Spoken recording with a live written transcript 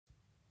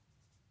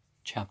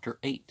Chapter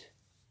 8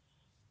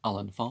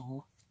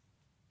 Al-Anfal,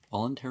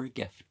 Voluntary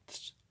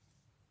Gifts.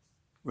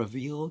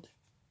 Revealed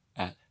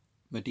at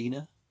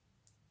Medina,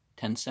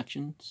 10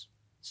 sections,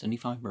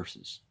 75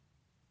 verses.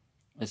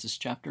 As this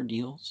chapter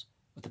deals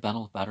with the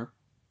Battle of Badr,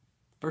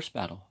 the first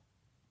battle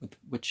with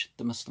which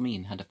the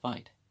Muslimin had to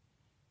fight,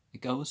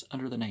 it goes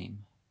under the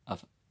name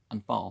of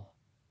Anfal,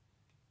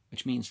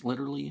 which means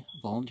literally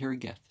voluntary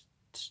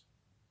gifts,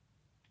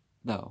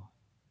 though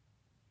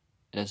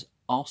it has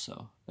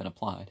also been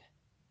applied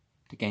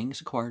to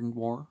gangs acquired in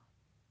war,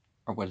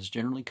 or what is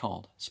generally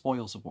called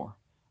spoils of war.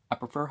 I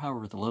prefer,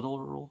 however, the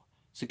literal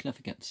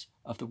significance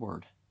of the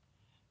word.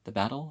 The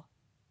battle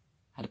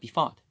had to be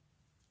fought,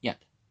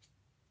 yet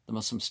the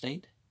Muslim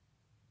state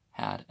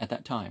had, at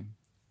that time,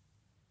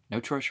 no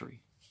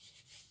treasury,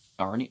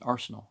 nor any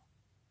arsenal,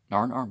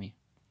 nor an army.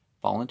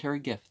 Voluntary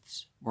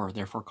gifts were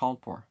therefore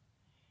called for,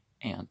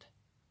 and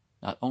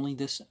not only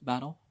this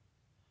battle,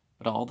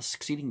 but all the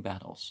succeeding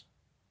battles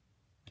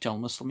which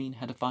al-Muslimin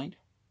had to fight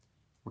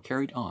were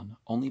carried on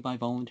only by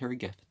voluntary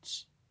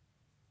gifts.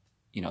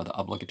 The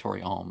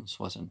obligatory alms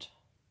wasn't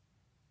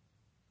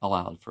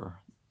allowed for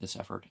this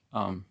effort.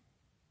 The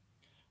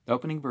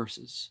opening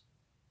verses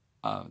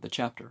of the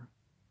chapter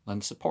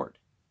lend support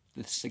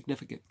to this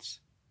significance,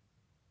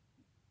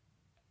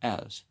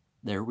 as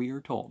there we are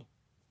told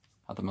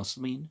how the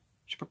Muslimin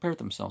should prepare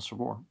themselves for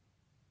war.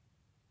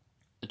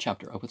 The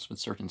chapter opens with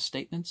certain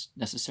statements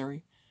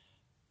necessary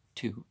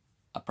to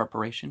a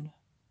preparation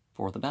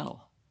for the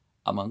battle,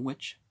 among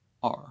which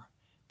are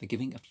the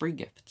giving of free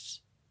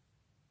gifts,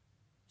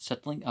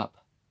 settling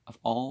up of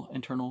all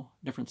internal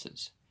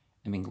differences,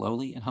 and being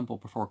lowly and humble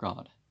before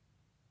God.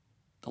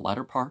 The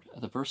latter part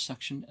of the first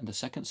section and the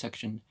second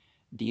section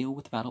deal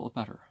with the Battle of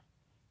Badr.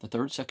 The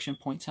third section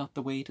points out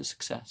the way to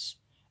success,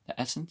 the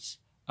essence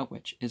of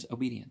which is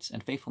obedience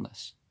and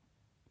faithfulness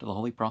to the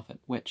Holy Prophet,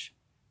 which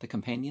the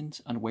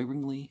companions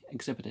unwaveringly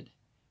exhibited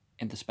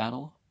in this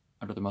battle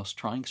under the most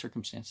trying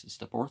circumstances.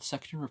 The fourth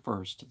section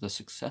refers to the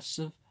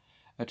successful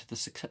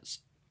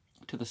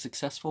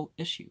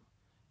issue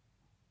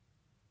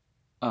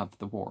of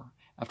the war.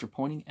 After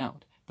pointing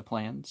out the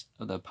plans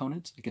of the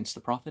opponents against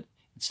the Prophet,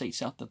 it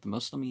states out that the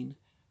Muslimin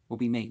will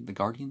be made the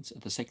guardians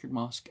of the sacred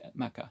mosque at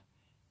Mecca,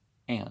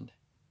 and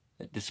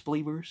that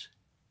disbelievers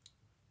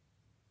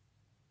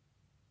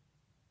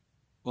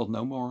will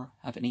no more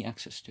have any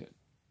access to it.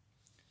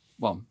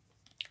 Well,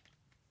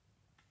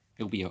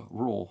 it'll be a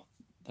rule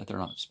that they're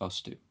not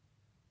supposed to.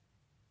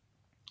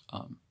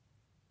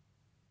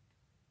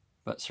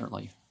 But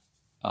certainly,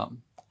 the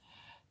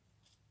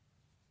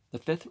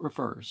fifth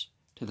refers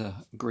to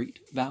the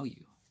great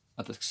value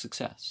of the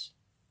success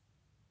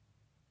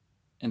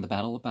in the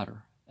Battle of Badr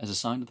as a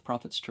sign of the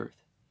Prophet's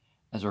truth.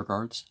 As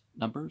regards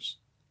numbers,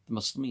 the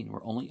Muslimin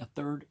were only a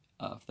third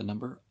of the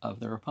number of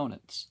their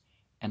opponents,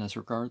 and as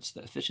regards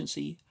the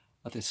efficiency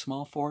of this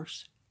small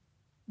force,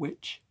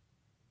 which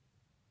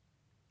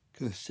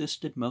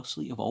consisted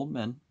mostly of old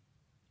men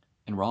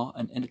and raw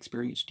and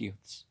inexperienced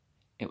youths,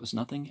 it was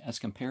nothing as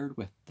compared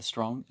with the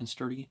strong and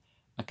sturdy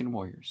Meccan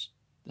warriors.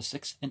 The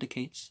sixth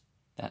indicates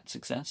that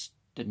success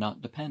did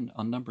not depend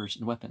on numbers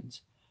and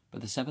weapons,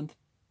 but the seventh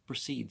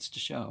proceeds to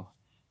show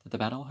that the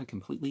battle had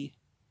completely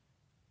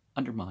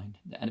undermined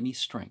the enemy's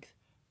strength,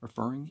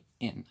 referring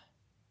in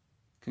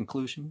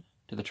conclusion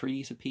to the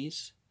treaties of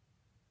peace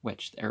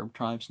which the Arab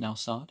tribes now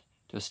sought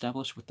to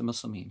establish with the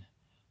Muslimin,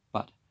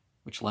 but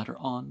which later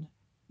on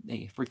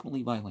they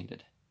frequently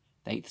violated.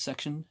 The eighth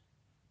section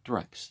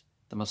directs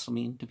the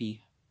Muslimin to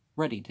be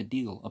ready to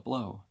deal a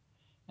blow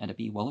and to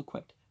be well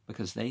equipped,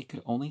 because they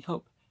could only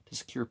hope to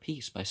secure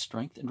peace by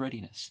strength and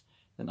readiness.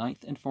 The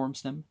ninth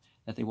informs them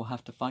that they will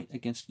have to fight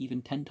against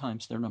even 10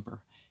 times their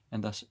number,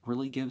 and thus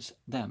really gives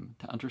them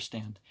to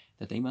understand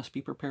that they must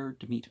be prepared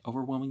to meet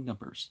overwhelming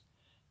numbers.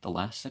 The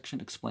last section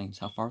explains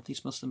how far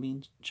these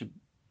Muslims should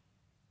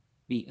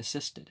be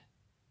assisted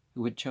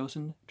who had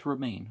chosen to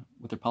remain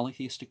with their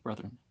polytheistic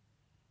brethren,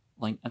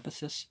 laying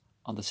emphasis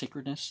on the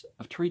sacredness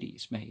of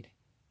treaties made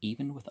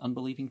even with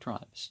unbelieving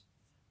tribes.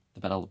 The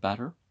Battle of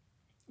Badr,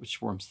 which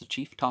forms the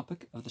chief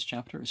topic of this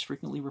chapter, is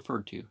frequently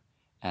referred to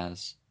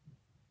as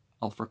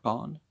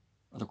Al-Furqan,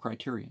 or the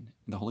Criterion,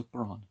 in the Holy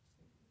Qur'an,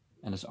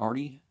 and has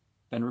already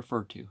been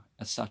referred to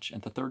as such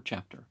in the third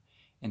chapter.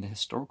 In the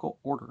historical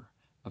order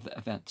of the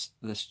events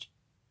of this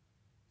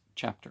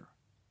chapter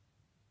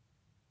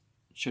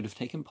should have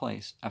taken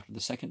place after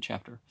the second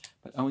chapter,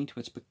 but owing to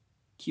its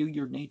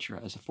peculiar nature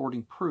as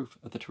affording proof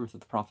of the truth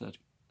of the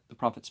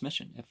Prophet's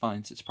mission, it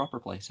finds its proper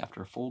place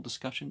after a full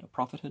discussion of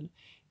prophethood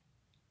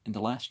in the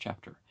last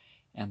chapter,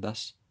 and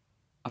thus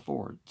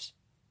affords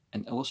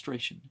an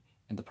illustration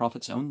in the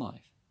Prophet's own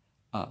life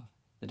of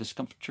the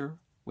discomfiture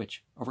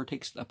which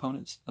overtakes the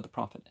opponents of the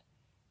Prophet,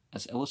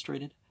 as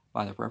illustrated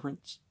by the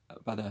reference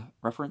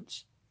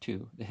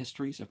to the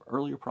histories of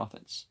earlier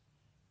prophets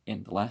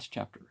in the last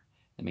chapter.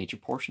 The major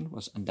portion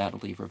was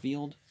undoubtedly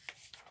revealed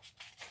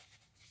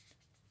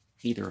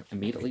either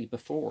immediately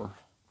before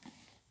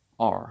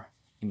or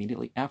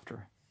immediately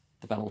after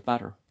the Battle of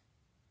Badr,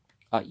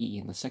 i.e.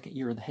 in the second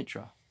year of the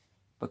Hijrah,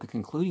 but the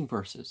concluding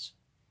verses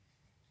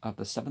of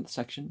the 7th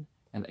section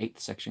and the 8th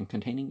section,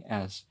 containing,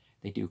 as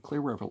they do,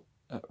 clear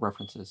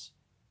references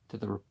to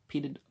the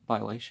repeated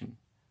violation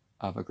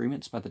of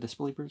agreements by the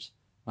disbelievers,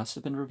 must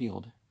have been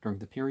revealed during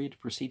the period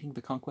preceding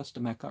the conquest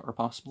of Mecca, or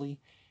possibly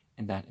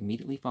in that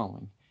immediately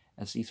following,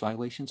 as these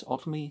violations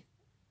ultimately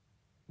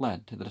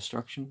led to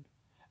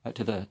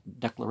the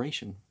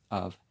declaration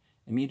of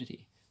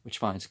immunity, which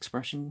finds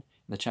expression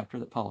in the chapter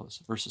that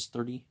follows. Verses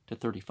 30 to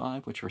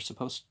 35, which are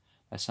supposed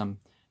by some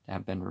to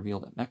have been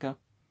revealed at Mecca,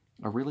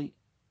 are really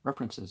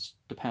references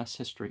to past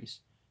histories,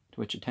 to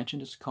which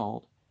attention is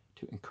called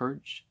to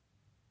encourage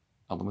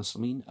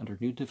al-Muslimin under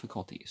new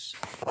difficulties.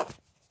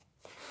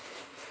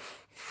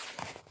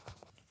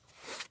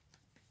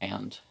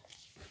 And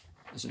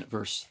isn't it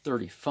verse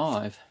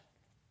 35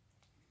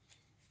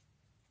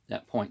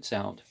 that points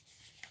out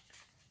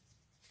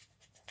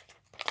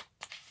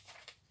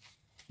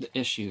the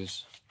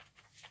issues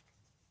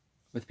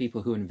with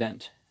people who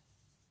invent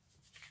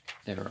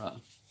their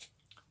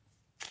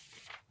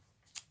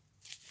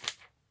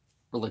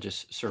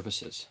religious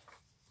services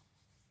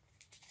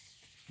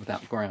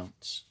without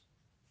grounds.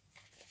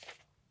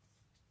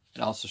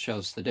 It also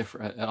shows the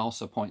it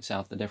also points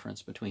out the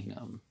difference between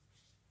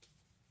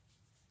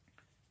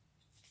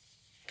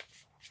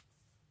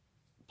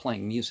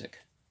playing music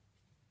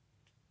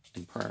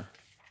and prayer.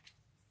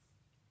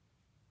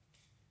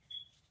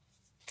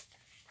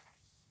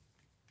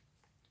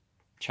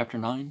 Chapter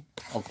 9,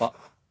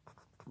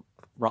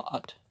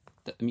 Al-Ra'at,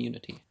 the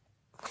immunity.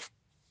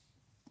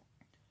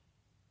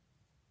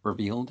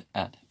 Revealed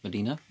at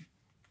Medina,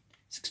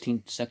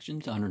 16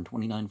 sections,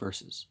 129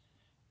 verses.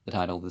 The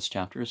title of this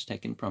chapter is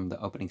taken from the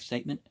opening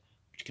statement,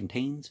 which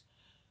contains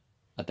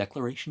a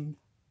declaration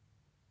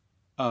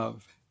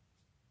of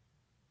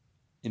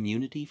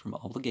immunity from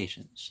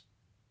obligations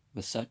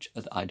with such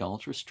of the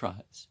idolatrous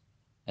tribes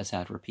as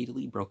had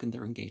repeatedly broken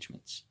their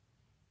engagements.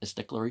 This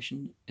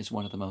declaration is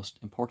one of the most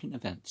important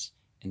events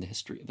in the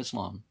history of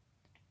Islam,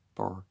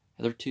 for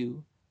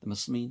hitherto the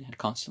Muslimin had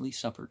constantly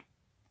suffered,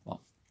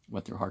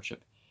 went through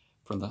hardship,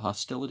 from the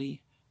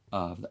hostility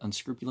of the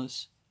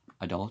unscrupulous,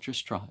 idolatrous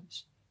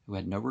tribes who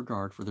had no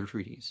regard for their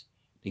treaties,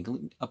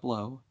 dealing a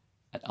blow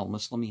at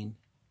al-Muslimin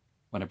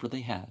whenever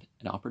they had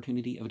an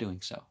opportunity of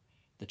doing so.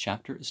 The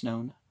chapter is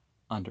known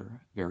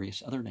under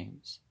various other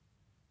names.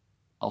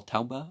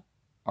 Al-Tawbah,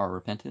 or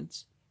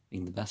repentance,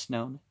 being the best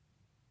known.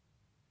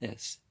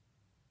 This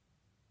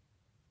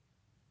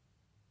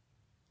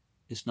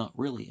is not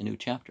really a new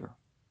chapter,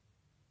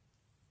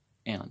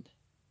 and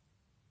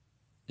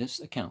this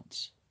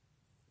accounts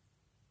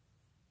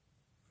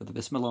for the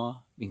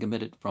Bismillah being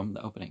committed from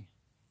the opening.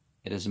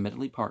 It is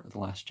admittedly part of the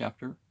last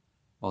chapter,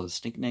 while a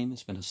distinct name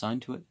has been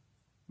assigned to it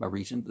by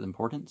reason of the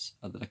importance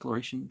of the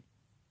declaration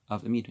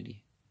of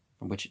immunity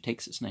from which it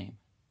takes its name.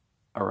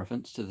 A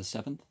reference to the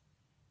 7th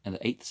and the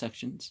 8th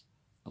sections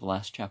of the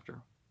last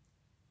chapter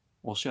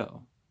will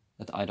show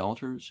that the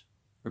idolaters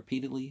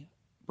repeatedly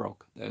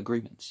broke the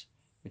agreements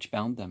which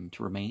bound them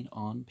to remain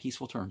on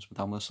peaceful terms with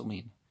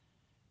al-Muslimin.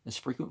 This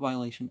frequent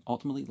violation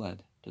ultimately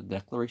led to the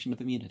declaration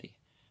of immunity,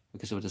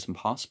 because it is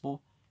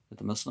impossible that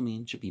the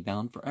Muslimin should be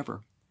bound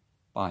forever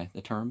by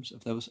the terms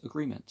of those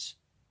agreements,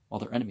 while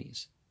their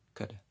enemies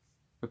could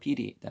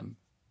repudiate them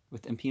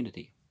with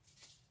impunity.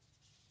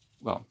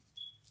 Well,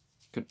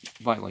 could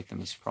violate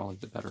them is probably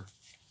the better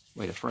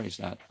way to phrase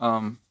that.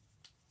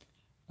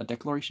 A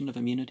declaration of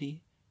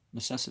immunity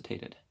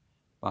necessitated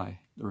by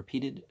the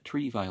repeated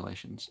treaty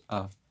violations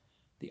of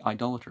the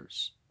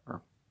idolaters,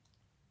 or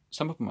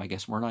some of them, I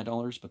guess, weren't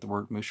idolaters, but the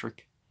word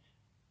mushrik,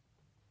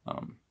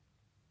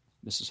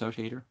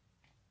 disassociator,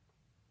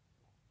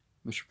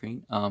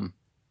 mushrikeen,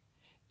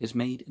 is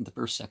made in the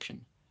first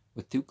section,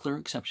 with two clear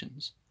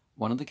exceptions.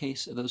 One in the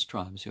case of those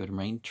tribes who had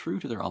remained true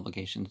to their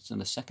obligations, and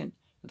the second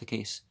in the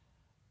case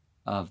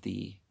of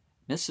the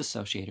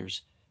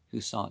misassociators who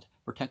sought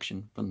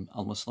protection from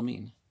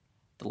al-Muslimin.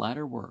 The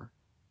latter were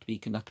to be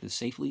conducted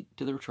safely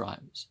to their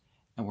tribes,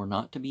 and were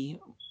not to be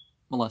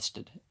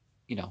molested,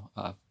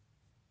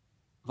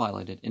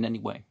 violated in any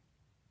way.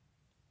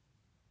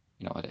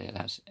 It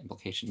has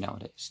implication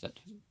nowadays that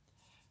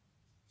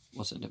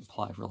wasn't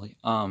implied really.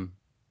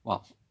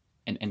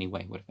 In any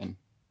way would have been,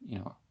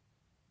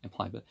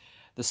 implied. But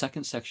the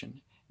second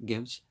section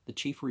gives the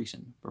chief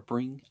reason for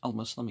freeing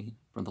al-Muslimin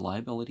from the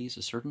liabilities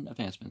of certain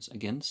advancements,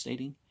 again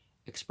stating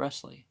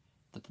expressly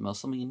that the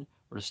Muslimin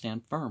were to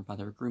stand firm by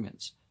their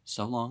agreements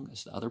so long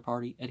as the other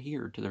party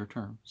adhered to their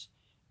terms.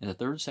 In the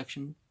third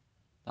section,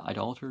 the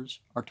idolaters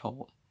are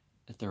told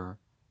that their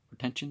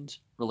pretensions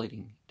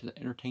relating to the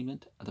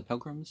entertainment of the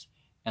pilgrims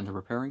and the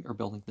repairing or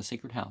building the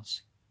sacred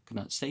house could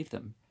not save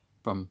them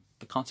from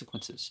the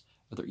consequences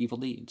of their evil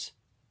deeds,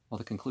 while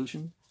the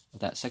conclusion of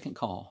that second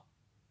call,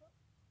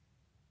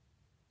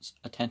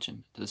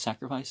 attention to the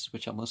sacrifices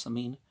which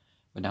al-Muslimin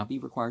would now be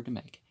required to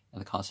make in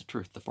the cause of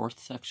truth. The fourth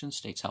section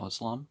states how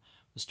Islam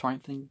was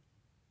triumphing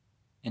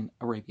in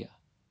Arabia,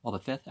 while the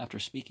fifth, after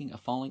speaking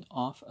of falling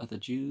off of the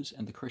Jews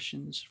and the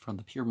Christians from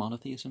the pure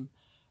monotheism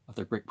of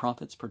their great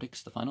prophets,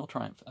 predicts the final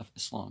triumph of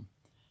Islam,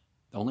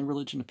 the only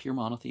religion of pure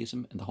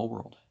monotheism in the whole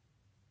world.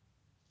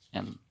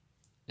 And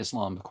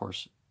Islam, of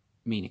course,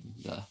 meaning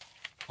the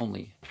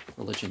only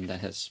religion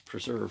that has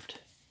preserved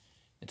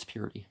its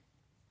purity.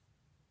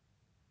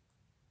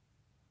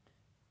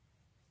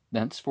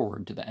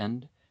 Thenceforward to the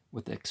end,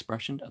 with the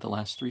expression of the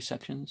last 3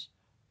 sections,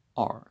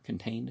 are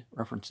contained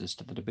references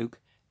to the Tabuk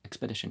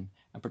expedition,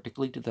 and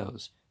particularly to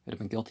those who had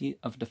been guilty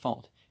of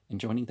default in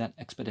joining that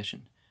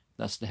expedition.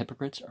 Thus the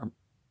hypocrites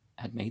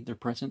had made their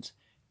presence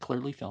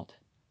clearly felt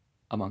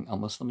among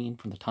al-Muslimin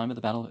from the time of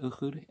the Battle of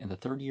Uhud in the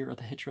 3rd year of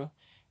the Hijrah,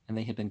 and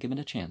they had been given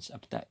a chance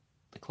up to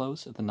the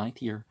close of the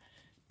 9th year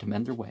to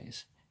mend their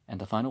ways, and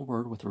the final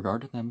word with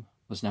regard to them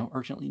was now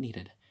urgently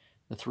needed.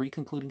 The 3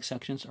 concluding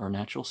sections are a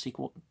natural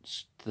sequel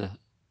to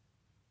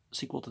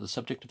the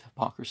subject of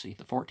hypocrisy.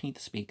 The 14th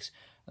speaks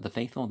of the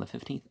faithful, and the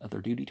 15th of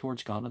their duty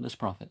towards God and his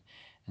prophet,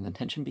 and the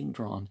attention being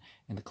drawn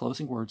in the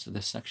closing words of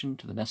this section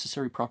to the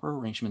necessary proper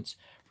arrangements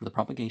for the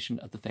propagation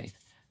of the faith.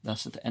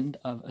 Thus, at the end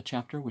of a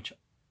chapter which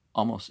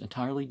almost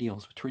entirely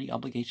deals with treaty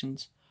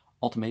obligations,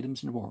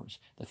 ultimatums, and wars,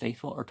 the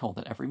faithful are told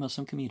that every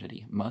Muslim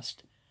community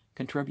must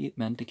contribute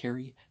men to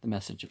carry the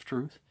message of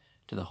truth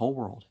to the whole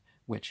world,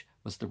 which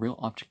was the real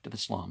object of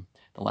Islam.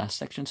 The last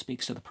section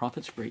speaks of the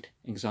Prophet's great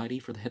anxiety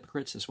for the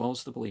hypocrites as well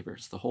as the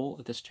believers. The whole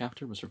of this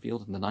chapter was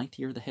revealed in the 9th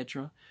year of the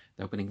Hijrah,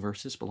 the opening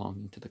verses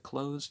belonging to the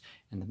close,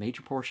 and the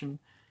major portion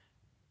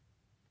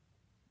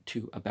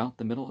to about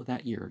the middle of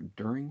that year,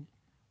 during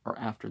or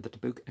after the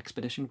Tabuk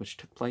expedition, which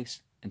took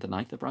place in the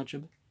 9th of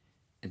Rajab,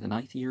 in the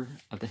 9th year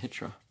of the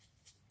Hijrah.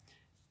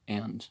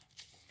 And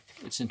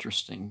it's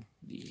interesting,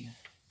 you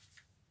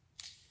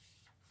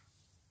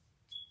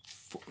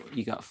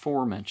got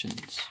 4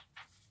 mentions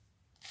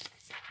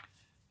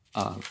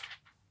of,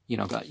 you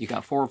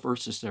got 4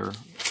 verses there,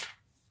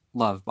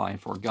 love by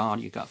and for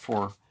God. You got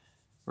 4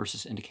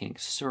 verses indicating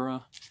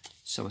surah,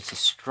 so it's a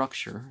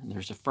structure, and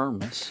there's a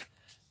firmness,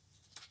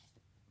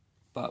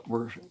 but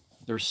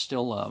there's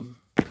still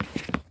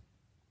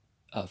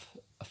a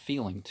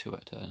feeling to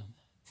it,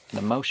 an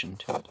emotion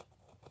to it.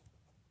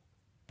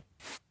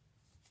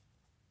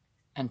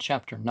 And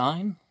chapter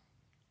 9,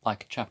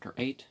 like chapter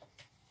 8,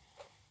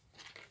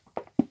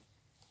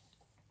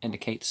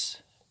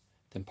 indicates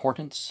the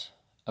importance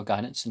of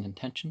guidance and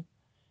intention,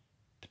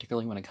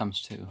 particularly when it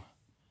comes to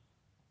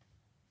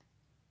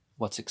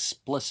what's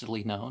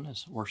explicitly known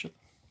as worship.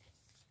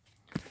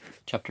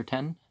 Chapter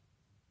 10,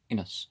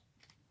 Yunus,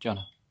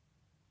 Jonah.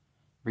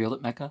 Revealed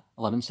at Mecca,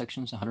 11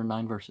 sections,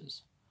 109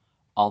 verses.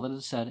 All that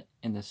is said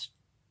in this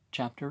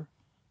chapter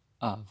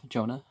of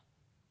Jonah,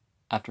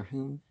 after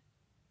whom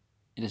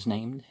it is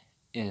named,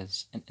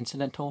 is an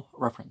incidental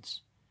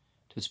reference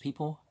to his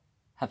people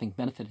having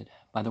benefited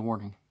by the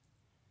warning.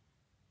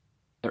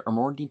 There are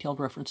more detailed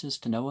references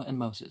to Noah and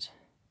Moses,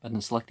 but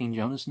in selecting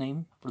Jonah's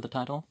name for the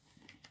title,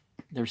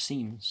 there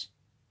seems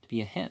to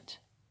be a hint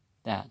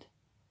that,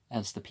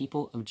 as the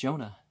people of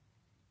Jonah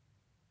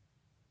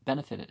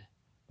benefited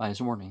by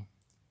his warning,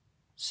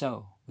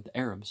 so would the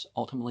Arabs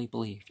ultimately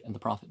believed in the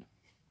prophet.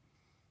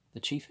 The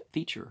chief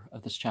feature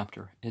of this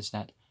chapter is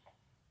that,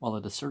 while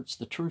it asserts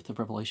the truth of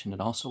revelation, it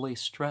also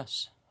lays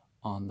stress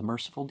on the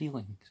merciful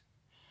dealings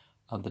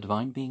of the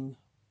divine being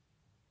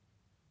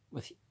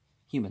with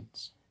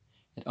humans.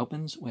 It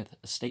opens with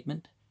a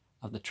statement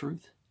of the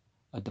truth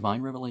of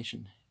divine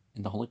revelation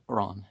in the Holy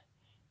Qur'an,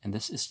 and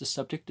this is the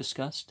subject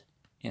discussed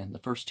in the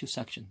first 2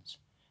 sections.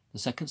 The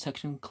second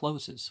section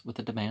closes with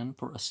a demand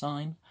for a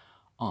sign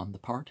on the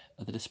part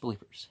of the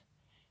disbelievers,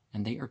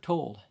 and they are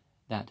told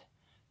that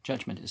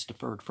judgment is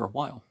deferred for a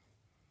while.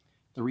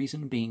 The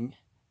reason being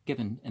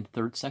given in the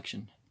 3rd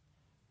section,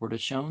 where it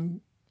is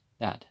shown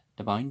that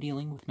divine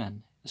dealing with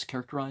men is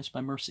characterized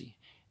by mercy,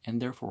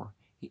 and therefore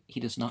he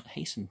does not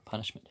hasten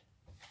punishment.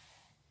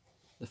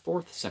 The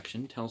 4th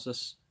section tells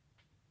us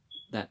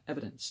that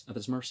evidence of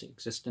his mercy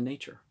exists in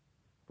nature,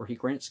 for he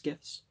grants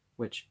gifts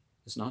which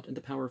is not in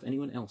the power of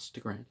anyone else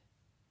to grant.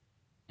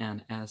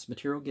 And as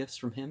material gifts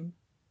from him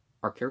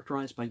are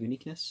characterized by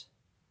uniqueness,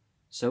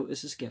 so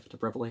is his gift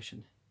of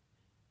revelation,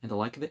 and the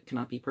like of it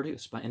cannot be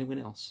produced by anyone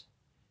else.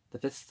 The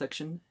 5th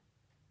section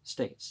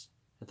states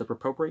that the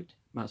reprobate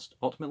must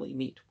ultimately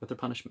meet with their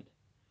punishment,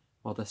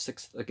 while the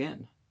 6th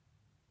again,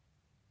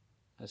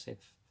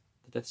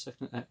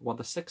 while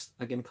the 6th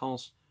again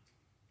calls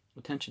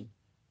attention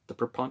the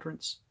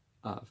preponderance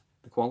of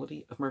the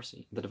quality of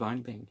mercy in the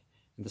divine being,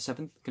 and the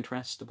 7th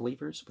contrasts the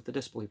believers with the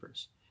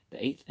disbelievers. The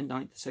 8th and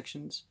 9th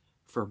sections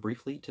refer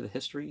briefly to the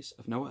histories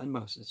of Noah and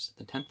Moses.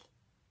 The 10th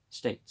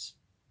states,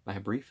 by a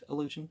brief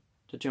allusion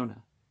to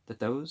Jonah, that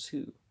those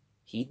who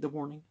heed the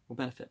warning will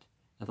benefit,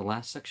 and the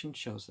last section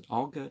shows that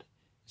all good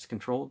is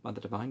controlled by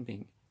the divine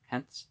being,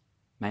 hence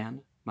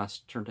man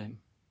must turn to him.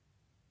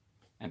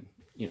 And,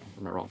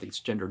 remember all these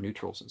gender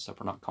neutrals and stuff,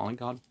 we're not calling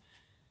God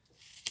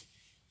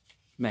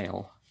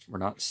male. We're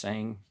not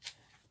saying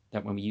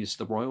that when we use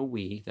the royal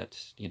we that,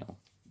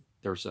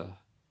 there's a,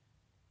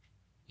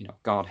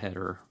 Godhead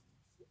or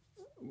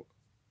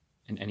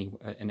in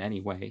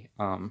any way,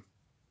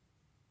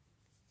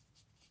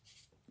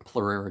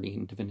 plurality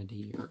in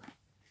divinity or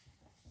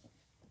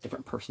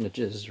different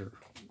personages or,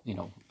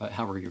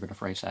 however you're going to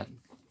phrase that,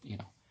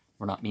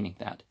 we're not meaning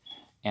that.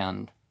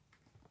 and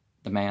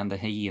the man, the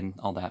he, and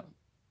all that.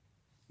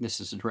 This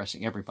is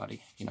addressing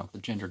everybody, the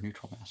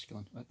gender-neutral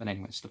masculine. But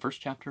anyways, the first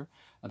chapter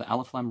of the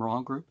Aleph Lam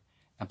Ra group,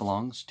 it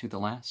belongs to the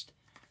last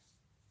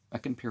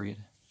Meccan period.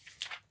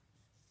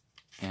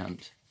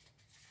 And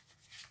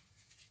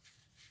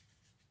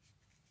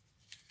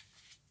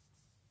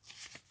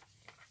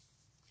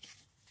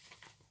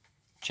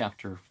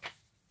chapter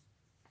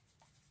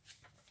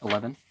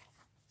 11,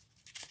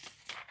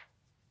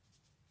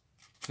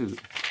 Hud,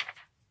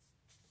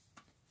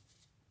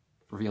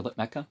 revealed at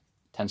Mecca,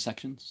 10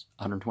 sections,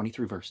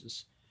 123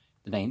 verses.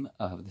 The name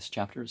of this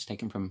chapter is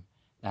taken from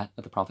that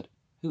of the prophet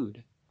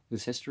Hud,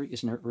 whose history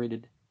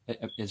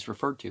is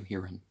referred to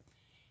herein.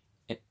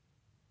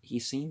 He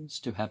seems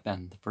to have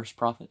been the first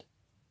prophet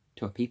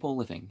to a people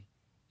living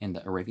in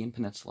the Arabian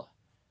Peninsula.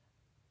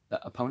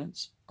 The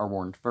opponents are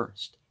warned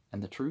first,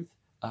 and the truth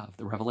of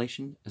the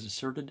revelation is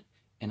asserted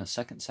in a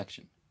second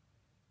section,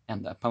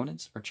 and the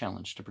opponents are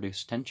challenged to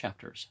produce 10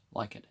 chapters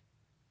like it.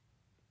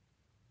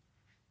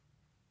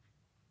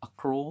 A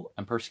cruel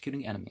and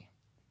persecuting enemy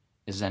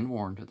is then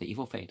warned of the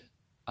evil fate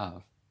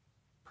of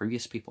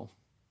previous people.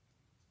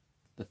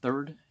 The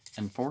third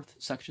and fourth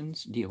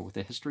sections deal with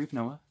the history of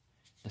Noah,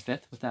 the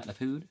fifth with that of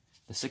Hud,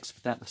 the sixth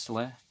with that of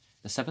Saleh,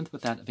 the seventh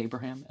with that of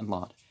Abraham and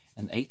Lot,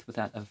 and the eighth with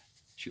that of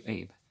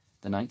Shu'aib.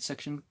 The ninth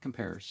section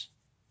compares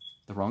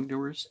the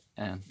wrongdoers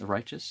and the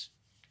righteous,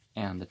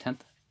 and the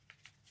 10th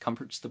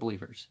comforts the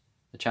believers.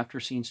 The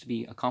chapter seems to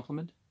be a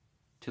complement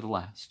to the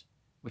last,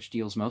 which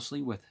deals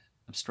mostly with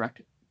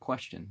abstract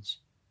questions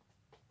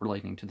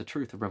relating to the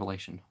truth of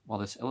revelation, while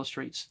this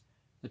illustrates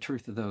the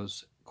truth of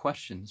those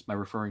questions by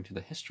referring to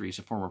the histories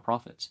of former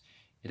prophets.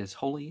 It is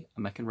wholly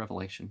a Meccan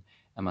revelation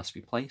and must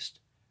be placed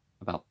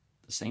about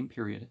the same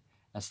period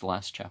as the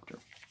last chapter.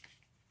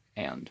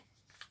 And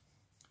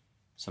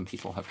some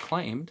people have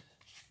claimed,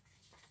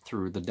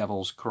 through the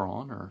Devil's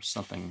Qur'an or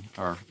something,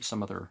 or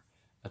some other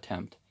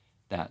attempt,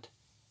 that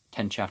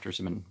 10 chapters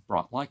have been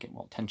brought like it.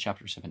 Well, 10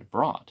 chapters have been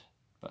brought,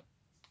 but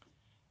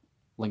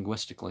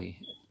linguistically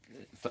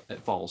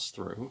it falls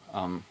through.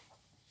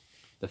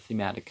 The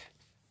thematic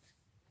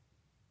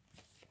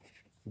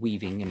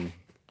weaving and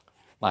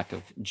lack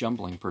of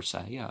jumbling per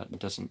se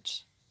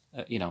doesn't,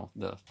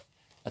 the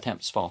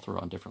attempts fall through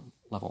on different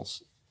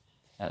levels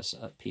as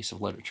a piece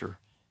of literature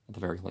at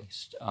the very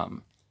least.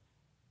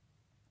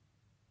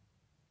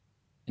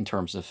 In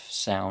terms of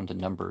sound and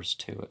numbers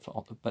too, it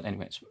falls. But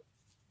anyways,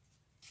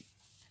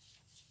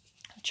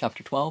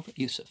 chapter 12,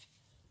 Yusuf.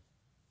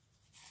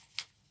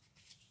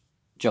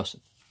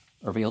 Joseph,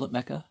 revealed at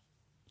Mecca,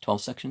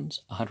 12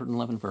 sections,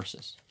 111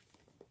 verses.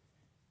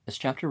 This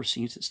chapter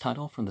receives its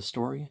title from the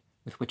story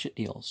with which it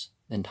deals.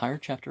 The entire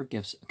chapter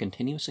gives a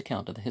continuous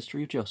account of the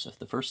history of Joseph,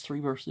 the first 3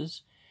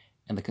 verses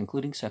and the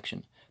concluding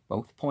section,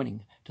 both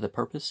pointing to the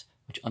purpose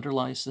which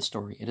underlies the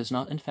story. It is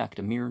not, in fact,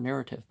 a mere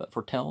narrative, but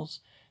foretells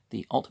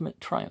the ultimate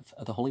triumph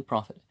of the holy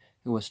prophet,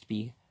 who was to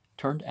be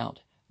turned out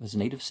of his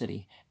native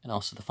city, and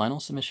also the final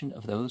submission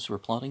of those who were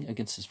plotting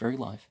against his very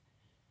life.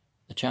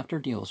 The chapter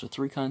deals with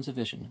 3 kinds of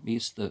vision,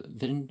 viz. The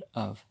vision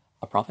of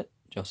a prophet,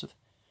 Joseph,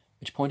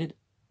 which pointed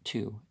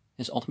to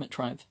his ultimate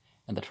triumph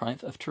and the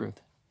triumph of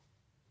truth,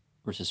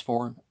 verses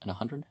 4 and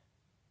 100.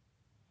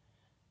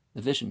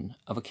 The vision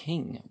of a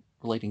king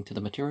relating to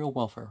the material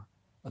welfare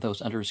of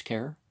those under his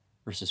care,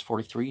 verses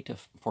 43 to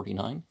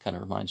 49, kind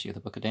of reminds you of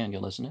the book of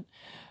Daniel, isn't it?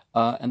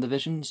 And the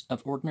visions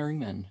of ordinary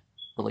men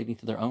relating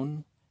to their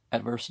own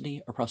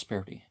adversity or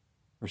prosperity,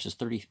 verses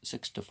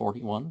 36 to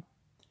 41.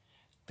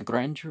 The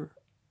grander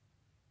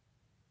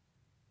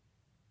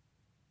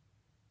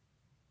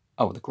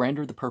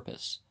the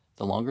purpose,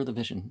 the longer the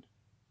vision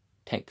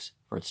takes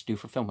for its due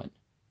fulfillment.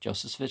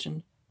 Joseph's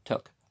vision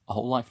took a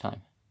whole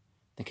lifetime.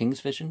 The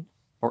king's vision,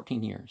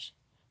 14 years,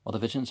 while the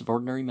visions of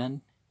ordinary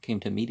men came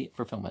to immediate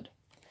fulfillment.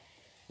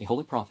 A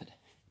holy prophet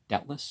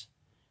doubtless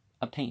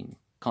obtained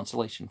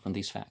consolation from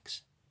these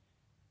facts,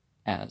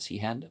 as he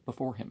had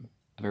before him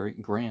a very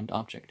grand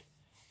object,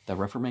 the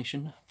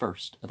reformation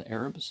first of the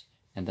Arabs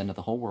and then of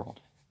the whole world.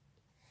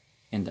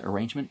 In the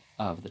arrangement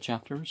of the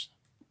chapters,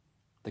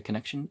 the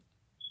connection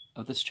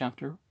of this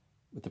chapter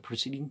with the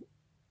preceding,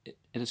 it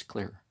is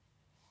clear.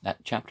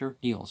 That chapter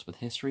deals with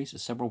histories of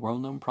several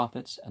well-known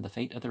prophets and the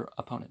fate of their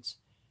opponents.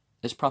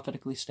 This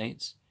prophetically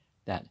states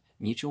that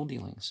mutual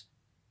dealings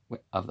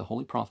of the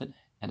holy prophet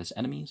and his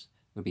enemies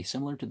would be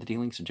similar to the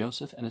dealings of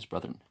Joseph and his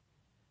brethren,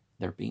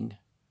 there being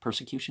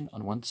persecution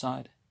on one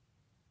side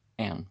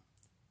and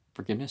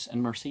forgiveness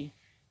and mercy,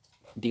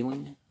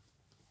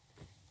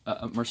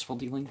 merciful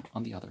dealing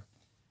on the other.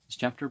 This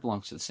chapter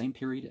belongs to the same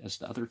period as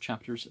the other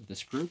chapters of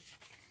this group,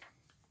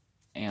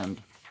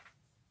 and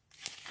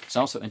it's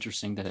also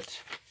interesting that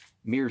it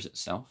mirrors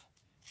itself,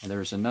 and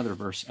there's another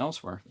verse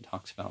elsewhere that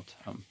talks about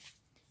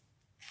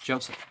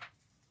Joseph,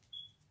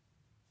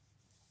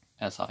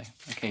 as I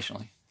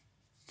occasionally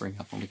bring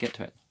up when we get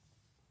to it.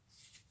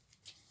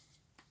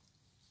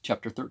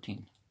 Chapter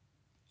 13,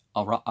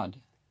 Al-Ra'ad,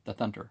 the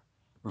thunder,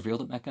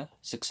 revealed at Mecca,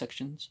 6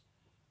 sections,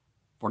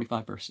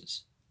 45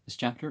 verses. This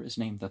chapter is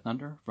named the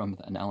thunder from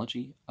the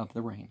analogy of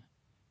the rain.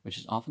 which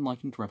is often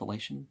likened to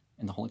revelation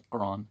in the Holy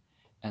Qur'an,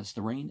 as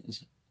the rain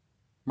is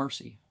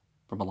mercy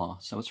from Allah,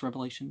 so its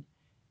revelation,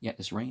 yet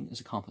as rain is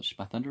accomplished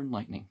by thunder and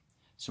lightning,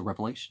 so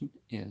revelation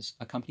is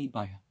accompanied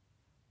by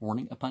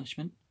warning of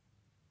punishment,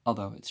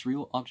 although its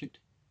real object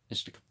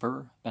is to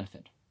confer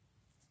benefit.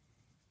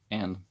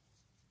 And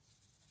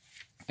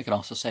I could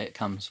also say it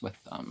comes with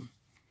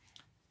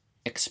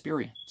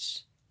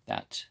experience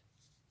that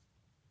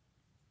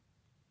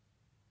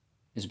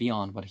is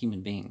beyond what a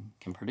human being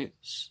can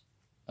produce,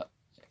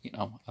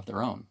 of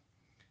their own.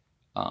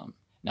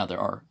 Now there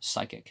are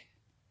psychic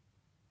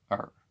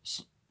or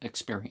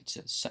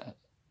experiences,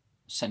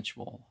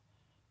 sensual,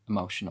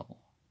 emotional,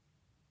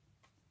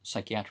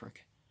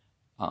 psychiatric,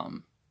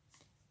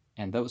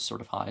 and those sort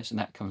of highs, and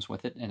that comes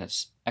with it, and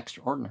it's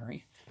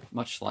extraordinary,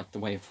 much like the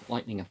way of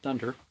lightning and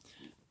thunder,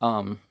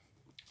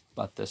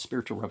 but the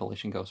spiritual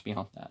revelation goes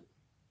beyond that.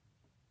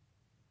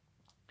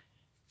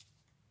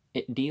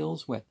 It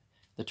deals with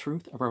the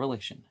truth of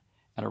revelation,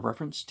 and a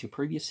reference to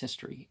previous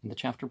history in the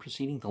chapter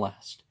preceding the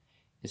last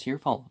is here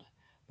followed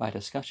by a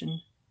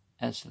discussion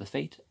as to the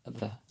fate of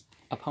the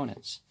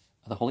opponents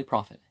of the Holy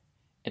Prophet.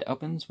 It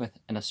opens with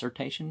an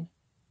assertion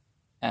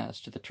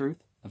as to the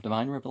truth of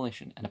divine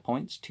revelation, and it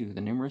points to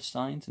the numerous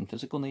signs in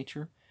physical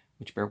nature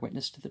which bear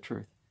witness to the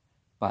truth.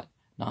 But,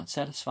 not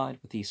satisfied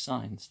with these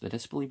signs, the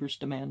disbelievers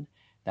demand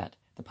that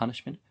the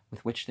punishment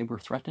with which they were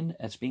threatened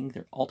as being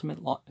their ultimate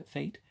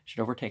fate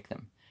should overtake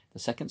them. The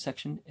second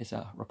section is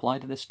a reply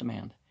to this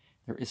demand.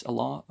 There is a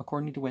law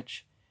according to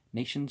which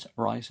nations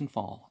rise and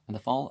fall, and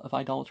the fall of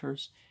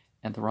idolaters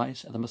and the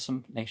rise of the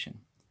Muslim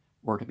nation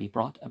were to be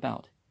brought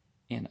about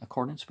in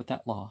accordance with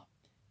that law.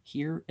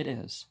 Here it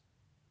is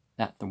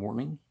that the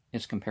warning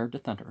is compared to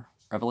thunder,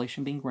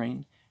 revelation being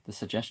rain, the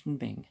suggestion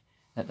being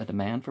that the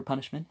demand for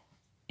punishment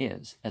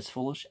is as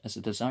foolish as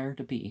the desire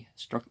to be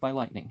struck by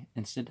lightning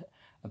instead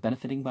of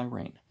benefiting by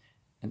rain.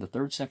 In the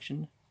third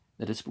section,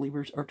 the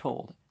disbelievers are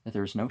told that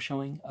there is no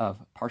showing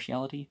of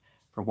partiality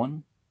for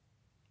one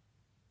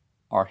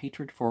or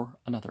hatred for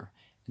another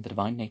in the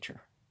divine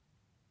nature,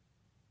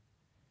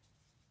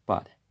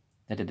 but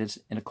that it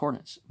is in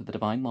accordance with the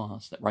divine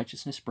laws that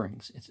righteousness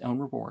brings its own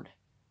reward,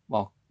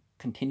 while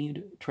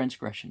continued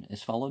transgression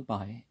is followed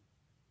by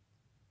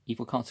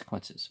evil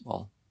consequences.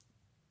 Well,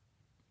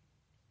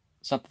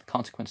 it's not that the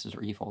consequences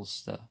are evil,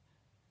 it's the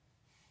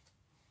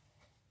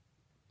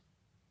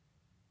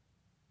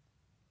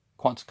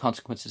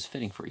consequences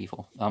fitting for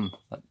evil.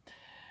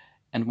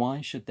 And why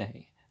should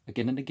they,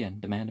 again and again,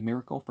 demand a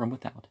miracle from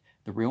without?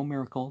 The real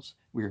miracles,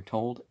 we are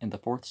told in the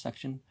fourth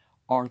section,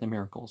 are the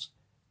miracles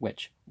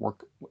which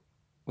work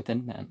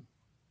within men.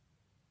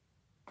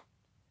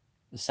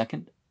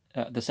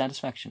 The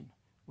satisfaction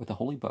with the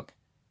Holy Book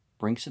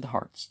brings to the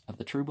hearts of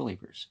the true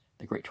believers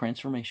the great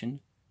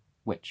transformation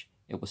which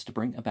it was to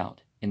bring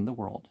about in the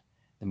world,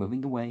 the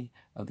moving away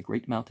of the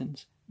great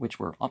mountains which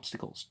were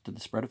obstacles to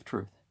the spread of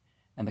truth,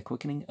 and the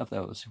quickening of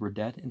those who were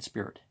dead in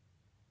spirit,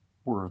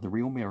 were the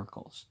real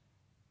miracles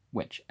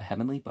which a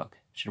heavenly book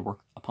should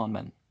work upon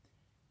men.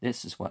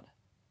 This is what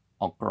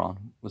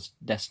Al-Qur'an was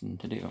destined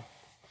to do,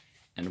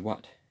 and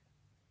what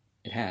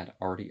it had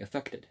already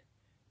effected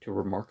to a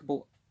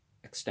remarkable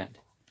extent.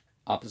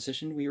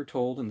 Opposition, we are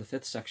told in the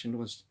fifth section,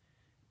 was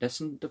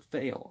destined to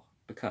fail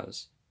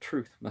because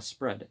truth must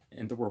spread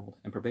in the world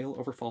and prevail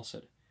over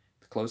falsehood.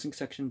 The closing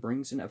section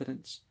brings in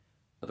evidence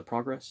of the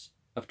progress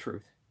of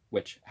truth,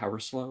 which, however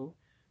slow,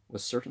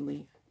 was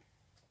certainly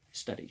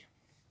steady.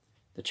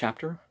 The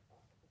chapter,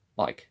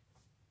 like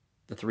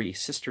the three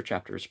sister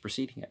chapters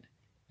preceding it,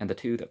 and the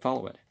two that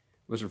follow it,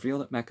 was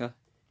revealed at Mecca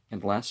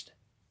in the last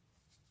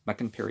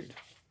Meccan period.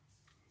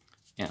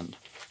 And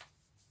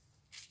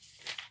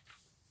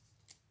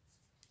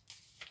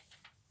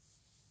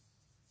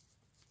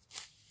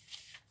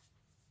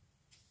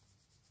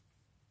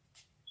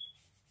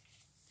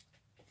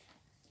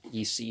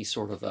you see there's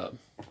sort of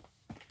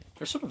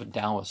a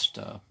Taoist,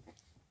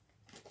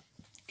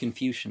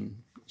 Confucian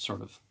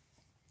sort of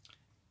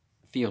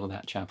feel to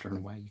that chapter in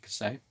a way, you could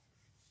say.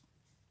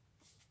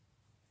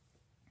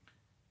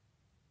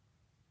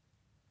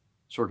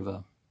 Sort of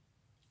a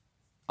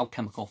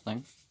alchemical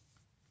thing.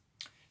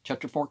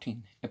 Chapter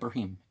 14,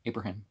 Ibrahim,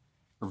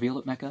 revealed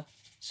at Mecca,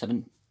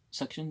 7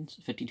 sections,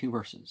 52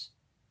 verses.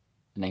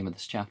 The name of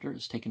this chapter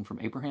is taken from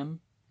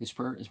Abraham, whose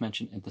prayer is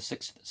mentioned in the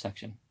 6th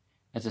section,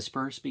 as his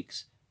prayer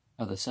speaks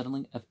of the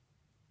settling of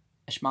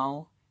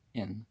Ishmael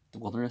in the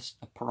wilderness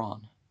of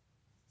Paran.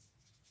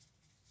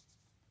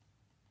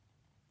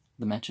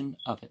 The mention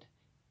of it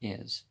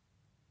is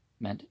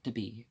meant to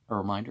be a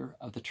reminder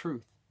of the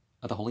truth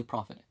of the Holy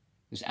Prophet,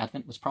 whose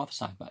advent was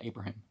prophesied by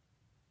Abraham.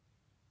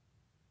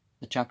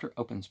 The chapter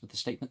opens with the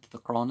statement that the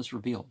Qur'an is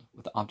revealed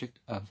with the object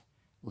of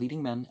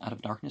leading men out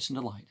of darkness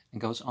into light, and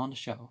goes on to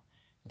show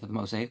that the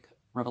Mosaic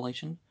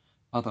revelation,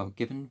 although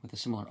given with a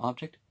similar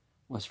object,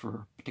 was for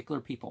a particular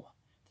people.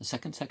 The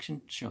second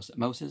section shows that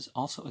Moses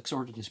also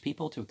exhorted his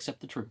people to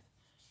accept the truth,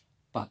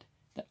 but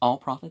that all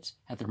prophets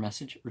had their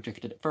message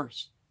rejected at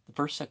first. The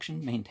first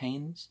section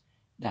maintains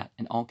that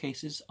in all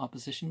cases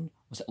opposition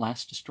was at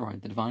last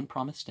destroyed. The divine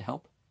promise to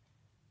help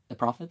the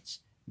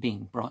prophets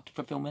being brought to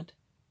fulfillment,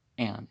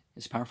 and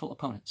his powerful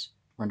opponents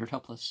rendered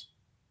helpless.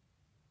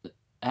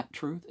 That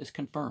truth is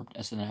confirmed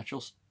as the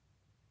natural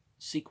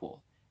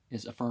sequel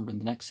is affirmed in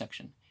the next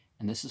section,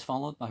 and this is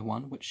followed by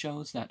one which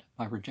shows that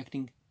by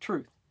rejecting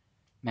truth,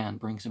 man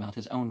brings about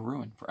his own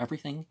ruin, for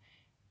everything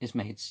is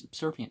made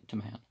subservient to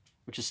man,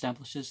 which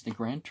establishes the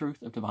grand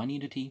truth of divine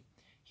unity.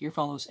 Here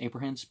follows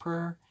Abraham's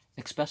prayer,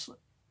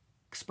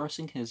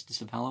 expressing his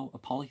disavowal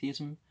of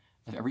polytheism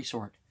of every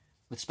sort,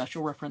 with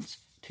special reference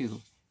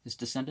to his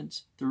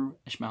descendants through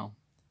Ishmael,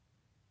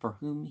 for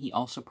whom he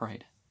also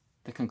prayed.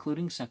 The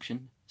concluding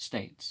section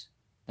states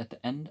that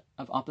the end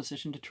of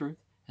opposition to truth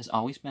has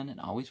always been and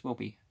always will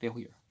be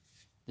failure.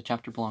 The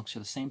chapter belongs to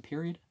the same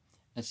period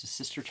as the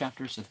sister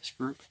chapters of this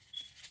group,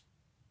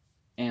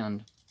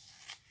 and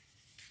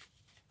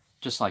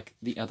just like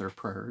the other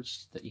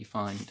prayers that you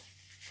find,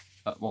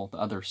 the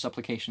other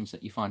supplications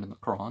that you find in the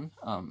Qur'an,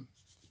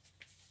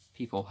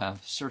 people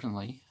have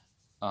certainly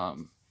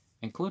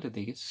included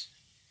these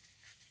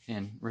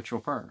in ritual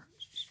prayers.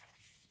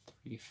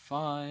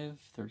 35,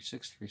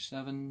 36,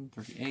 37,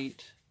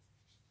 38,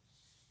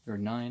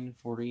 39,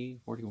 40,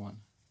 41.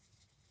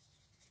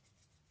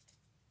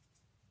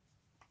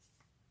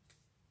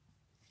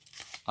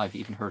 I've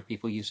even heard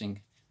people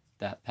using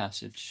that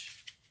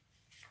passage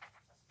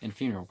in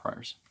funeral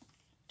prayers.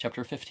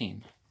 Chapter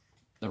 15,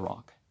 The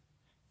Rock.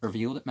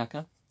 Revealed at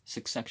Mecca,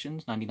 6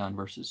 sections, 99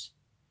 verses.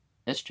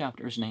 This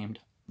chapter is named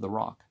The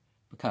Rock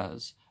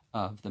because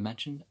of the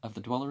mention of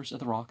the dwellers of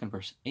the rock in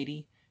verse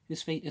 80,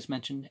 whose fate is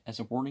mentioned as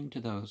a warning to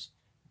those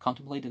who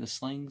contemplated the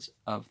slayings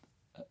of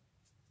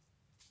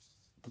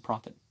the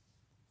prophet,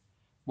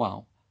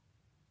 while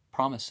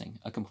promising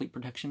a complete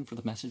protection for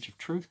the message of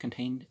truth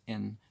contained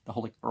in the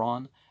Holy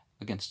Qur'an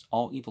against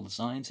all evil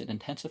designs. It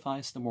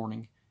intensifies the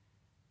warning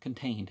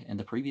contained in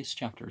the previous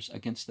chapters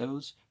against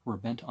those who were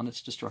bent on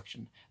its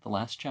destruction. The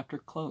last chapter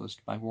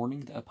closed by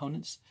warning the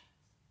opponents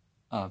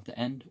of the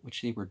end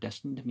which they were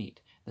destined to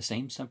meet. The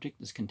same subject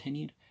is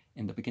continued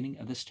in the beginning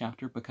of this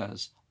chapter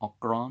because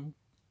Al-Qur'an,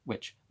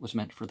 which was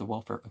meant for the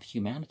welfare of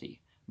humanity,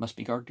 must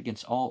be guarded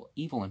against all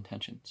evil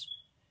intentions.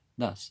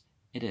 Thus,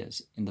 it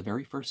is in the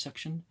very first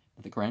section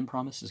that the grand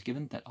promise is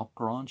given that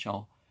Al-Qur'an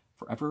shall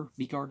forever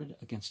be guarded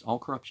against all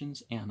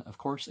corruptions and, of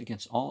course,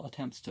 against all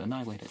attempts to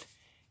annihilate it.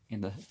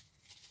 In the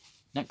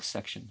next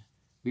section,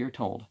 we are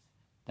told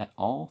that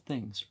all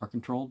things are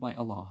controlled by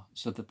Allah,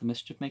 so that the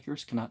mischief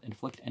makers cannot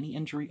inflict any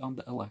injury on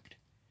the elect,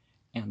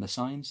 and the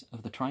signs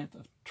of the triumph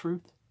of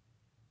truth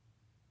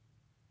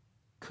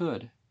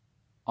could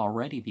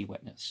already be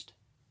witnessed.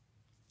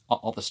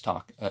 All this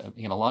talk, a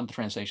lot of the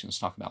translations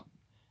talk about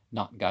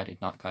not guided,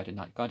 not guided,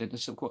 not guided.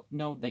 It's a quote.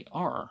 No, they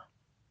are,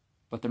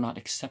 but they're not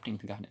accepting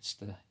the guidance.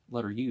 The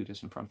letter Yud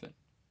is in front of it.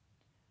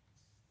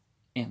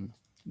 In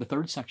the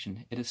third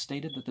section, it is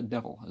stated that the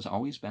devil has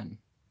always been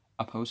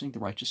opposing the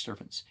righteous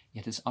servants,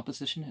 yet his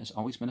opposition has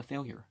always been a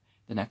failure.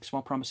 The next,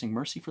 while promising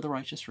mercy for the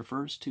righteous,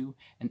 refers to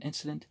an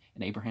incident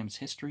in Abraham's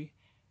history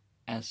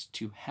as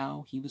to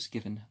how he was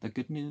given the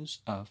good news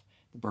of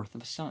the birth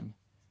of a son,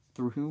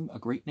 through whom a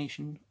great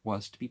nation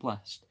was to be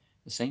blessed.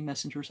 The same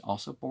messengers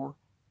also bore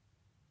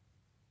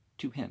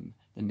to him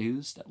the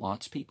news that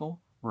Lot's people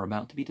were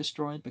about to be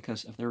destroyed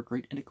because of their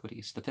great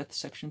iniquities. The fifth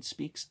section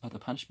speaks of the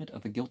punishment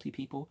of the guilty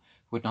people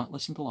who would not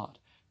listen to Lot,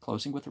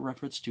 closing with a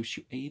reference to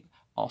Shu'aib,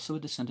 also a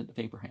descendant of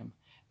Abraham.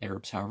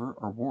 Arabs, however,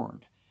 are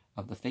warned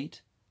of the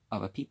fate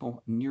of a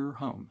people near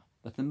home,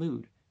 the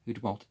Thamud, who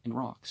dwelt in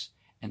rocks,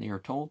 and they are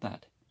told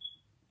that,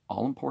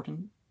 all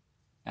important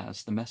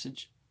as the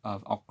message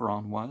of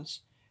Al-Qur'an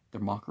was,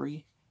 their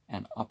mockery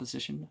and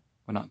opposition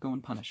would not go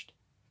unpunished.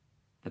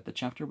 That the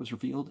chapter was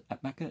revealed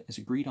at Mecca is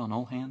agreed on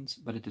all hands,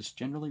 but it is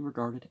generally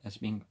regarded as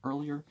being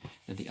earlier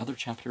than the other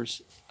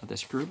chapters of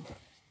this group.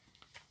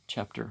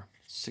 Chapter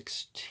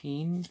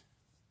 16.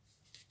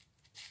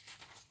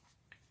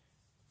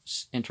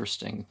 It's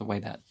interesting the way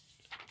that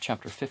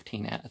chapter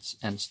 15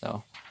 ends,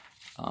 though.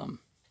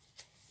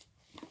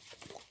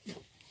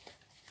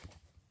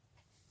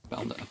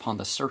 Upon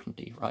the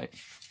certainty, right?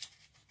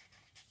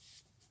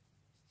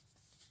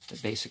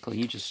 That basically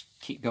you just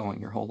keep going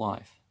your whole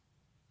life.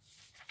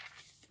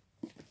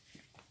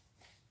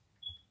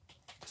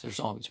 Because there's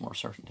always more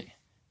certainty.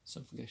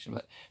 Simplification.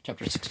 But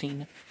chapter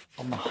 16,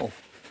 Al-Nahl,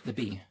 the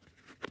bee.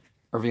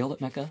 Revealed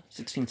at Mecca,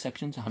 16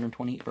 sections,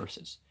 128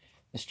 verses.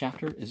 This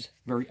chapter is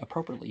very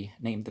appropriately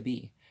named the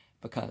bee,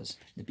 because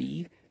the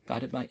bee,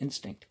 guided by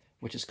instinct,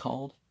 which is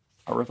called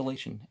a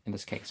revelation in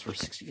this case, verse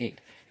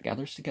 68,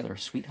 gathers together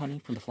sweet honey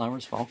from the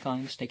flowers of all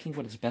kinds, taking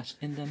what is best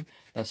in them,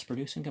 thus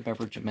producing a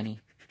beverage of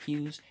many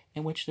hues,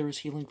 in which there is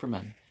healing for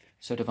men.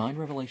 So divine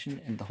revelation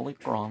in the Holy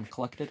Qur'an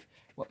collected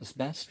what was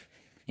best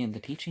in the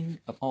teaching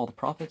of all the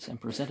prophets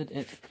and presented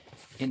it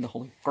in the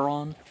Holy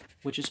Qur'an,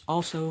 which is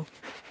also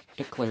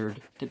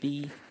declared to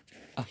be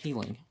a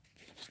healing.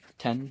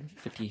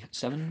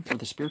 1057, for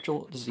the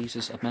spiritual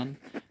diseases of men.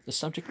 The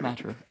subject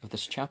matter of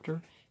this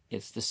chapter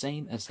is the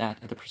same as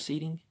that of the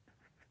preceding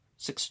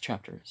 6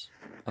 chapters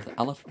of the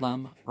Aleph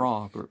Lam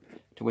Ra group,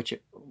 to which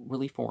it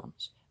really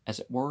forms, as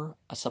it were,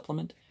 a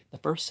supplement The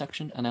first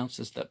section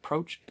announces the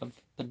approach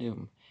of the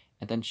doom,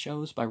 and then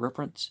shows by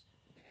reference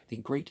the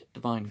great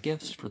divine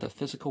gifts for the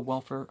physical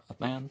welfare of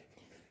man,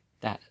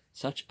 that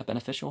such a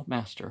beneficial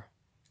master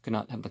could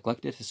not have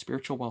neglected his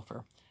spiritual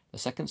welfare. The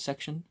second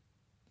section,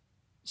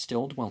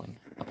 still dwelling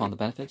upon the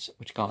benefits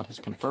which God has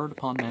conferred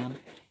upon man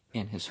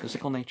in his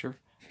physical nature,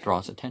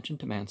 draws attention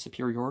to man's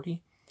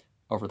superiority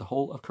over the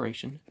whole of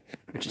creation,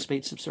 which is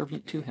made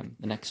subservient to him.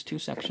 The next two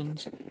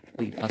sections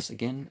lead us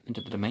again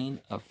into the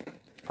domain of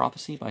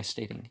prophecy by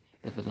stating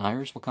that the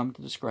deniers will come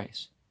to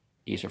disgrace.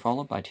 These are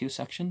followed by two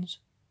sections,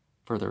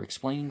 further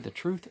explaining the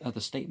truth of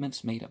the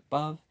statements made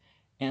above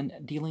and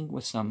dealing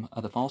with some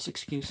of the false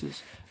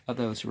excuses of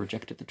those who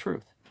rejected the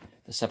truth.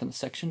 The seventh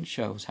section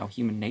shows how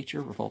human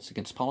nature revolts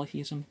against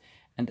polytheism,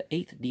 and the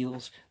eighth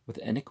deals with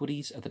the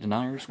iniquities of the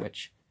deniers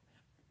which,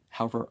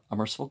 however, a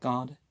merciful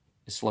God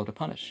is slow to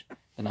punish.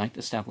 The ninth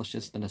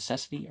establishes the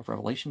necessity of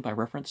revelation by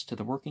reference to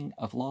the working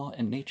of law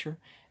and nature,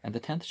 and the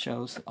 10th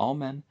shows that all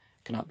men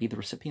cannot be the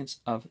recipients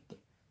of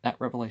that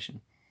revelation,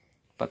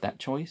 but that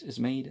choice is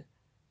made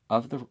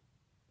of the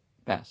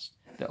best.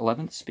 The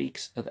 11th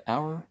speaks of the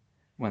hour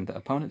when the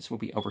opponents will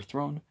be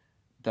overthrown,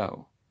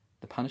 though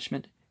the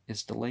punishment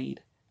is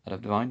delayed out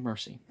of divine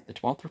mercy. The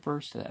 12th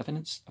refers to the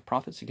evidence of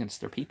prophets against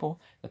their people.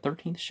 The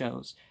 13th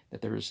shows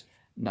that there is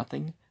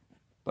nothing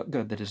but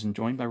good that is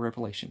enjoined by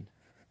revelation,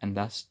 and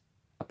thus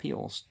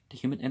appeals to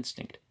human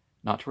instinct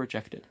not to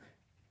reject it.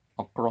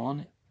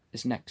 Qur'an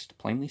is next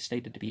plainly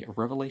stated to be a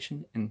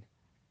revelation in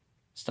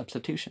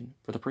substitution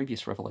for the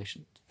previous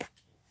revelation.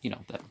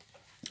 That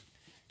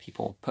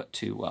people put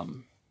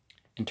to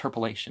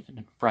interpolation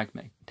and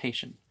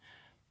fragmentation.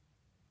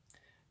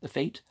 The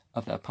fate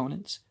of the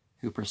opponents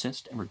who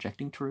persist in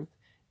rejecting truth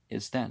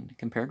is then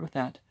compared with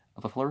that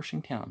of a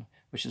flourishing town,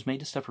 which is made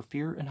to suffer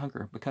fear and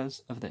hunger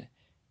because of the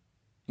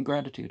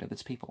ingratitude of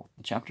its people.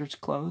 The chapter is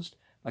closed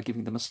by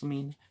giving the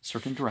Muslimin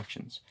certain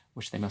directions,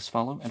 which they must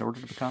follow in order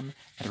to become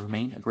and to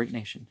remain a great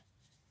nation.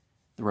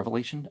 The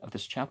revelation of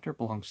this chapter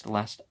belongs to the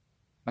last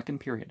Meccan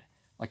period,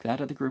 like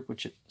that of the group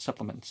which it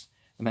supplements.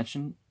 The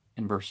mention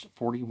in verse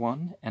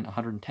 41 and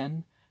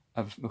 110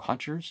 of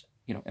muhajirs,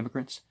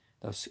 immigrants,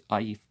 those,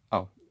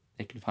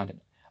 they can find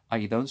it,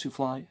 i.e. those who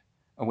fly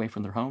away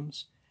from their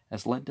homes,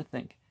 has led to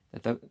think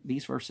that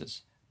these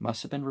verses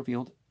must have been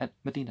revealed at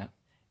Medina.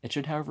 It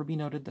should, however, be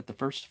noted that the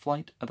first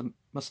flight of the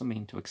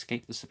Muslimin to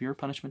escape the severe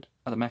punishment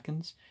of the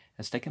Meccans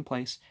has taken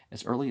place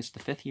as early as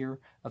the 5th year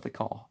of the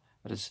call,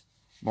 but it is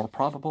more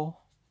probable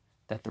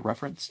that the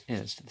reference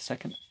is to the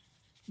second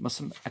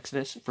Muslim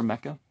exodus from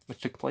Mecca,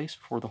 which took place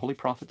before the Holy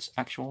Prophet's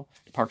actual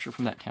departure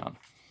from that town.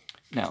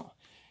 Now,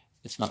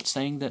 it's not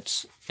saying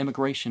that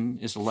immigration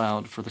is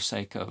allowed for the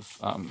sake of,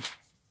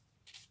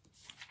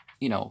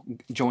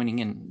 joining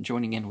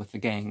in with the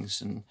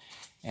gangs and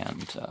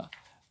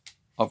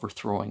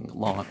overthrowing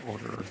law and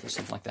order or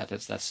something like that.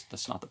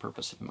 That's not the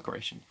purpose of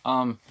immigration.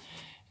 And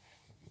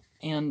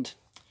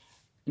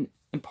an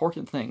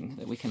important thing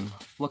that we can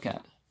look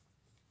at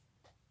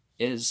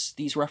is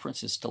these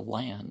references to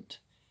land,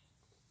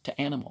 to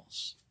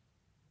animals.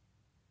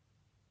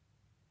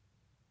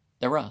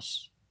 They're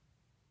us.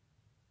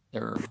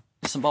 They're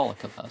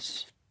symbolic of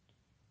us.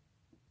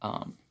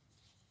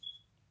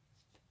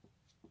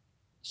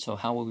 So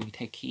how will we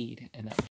take heed in that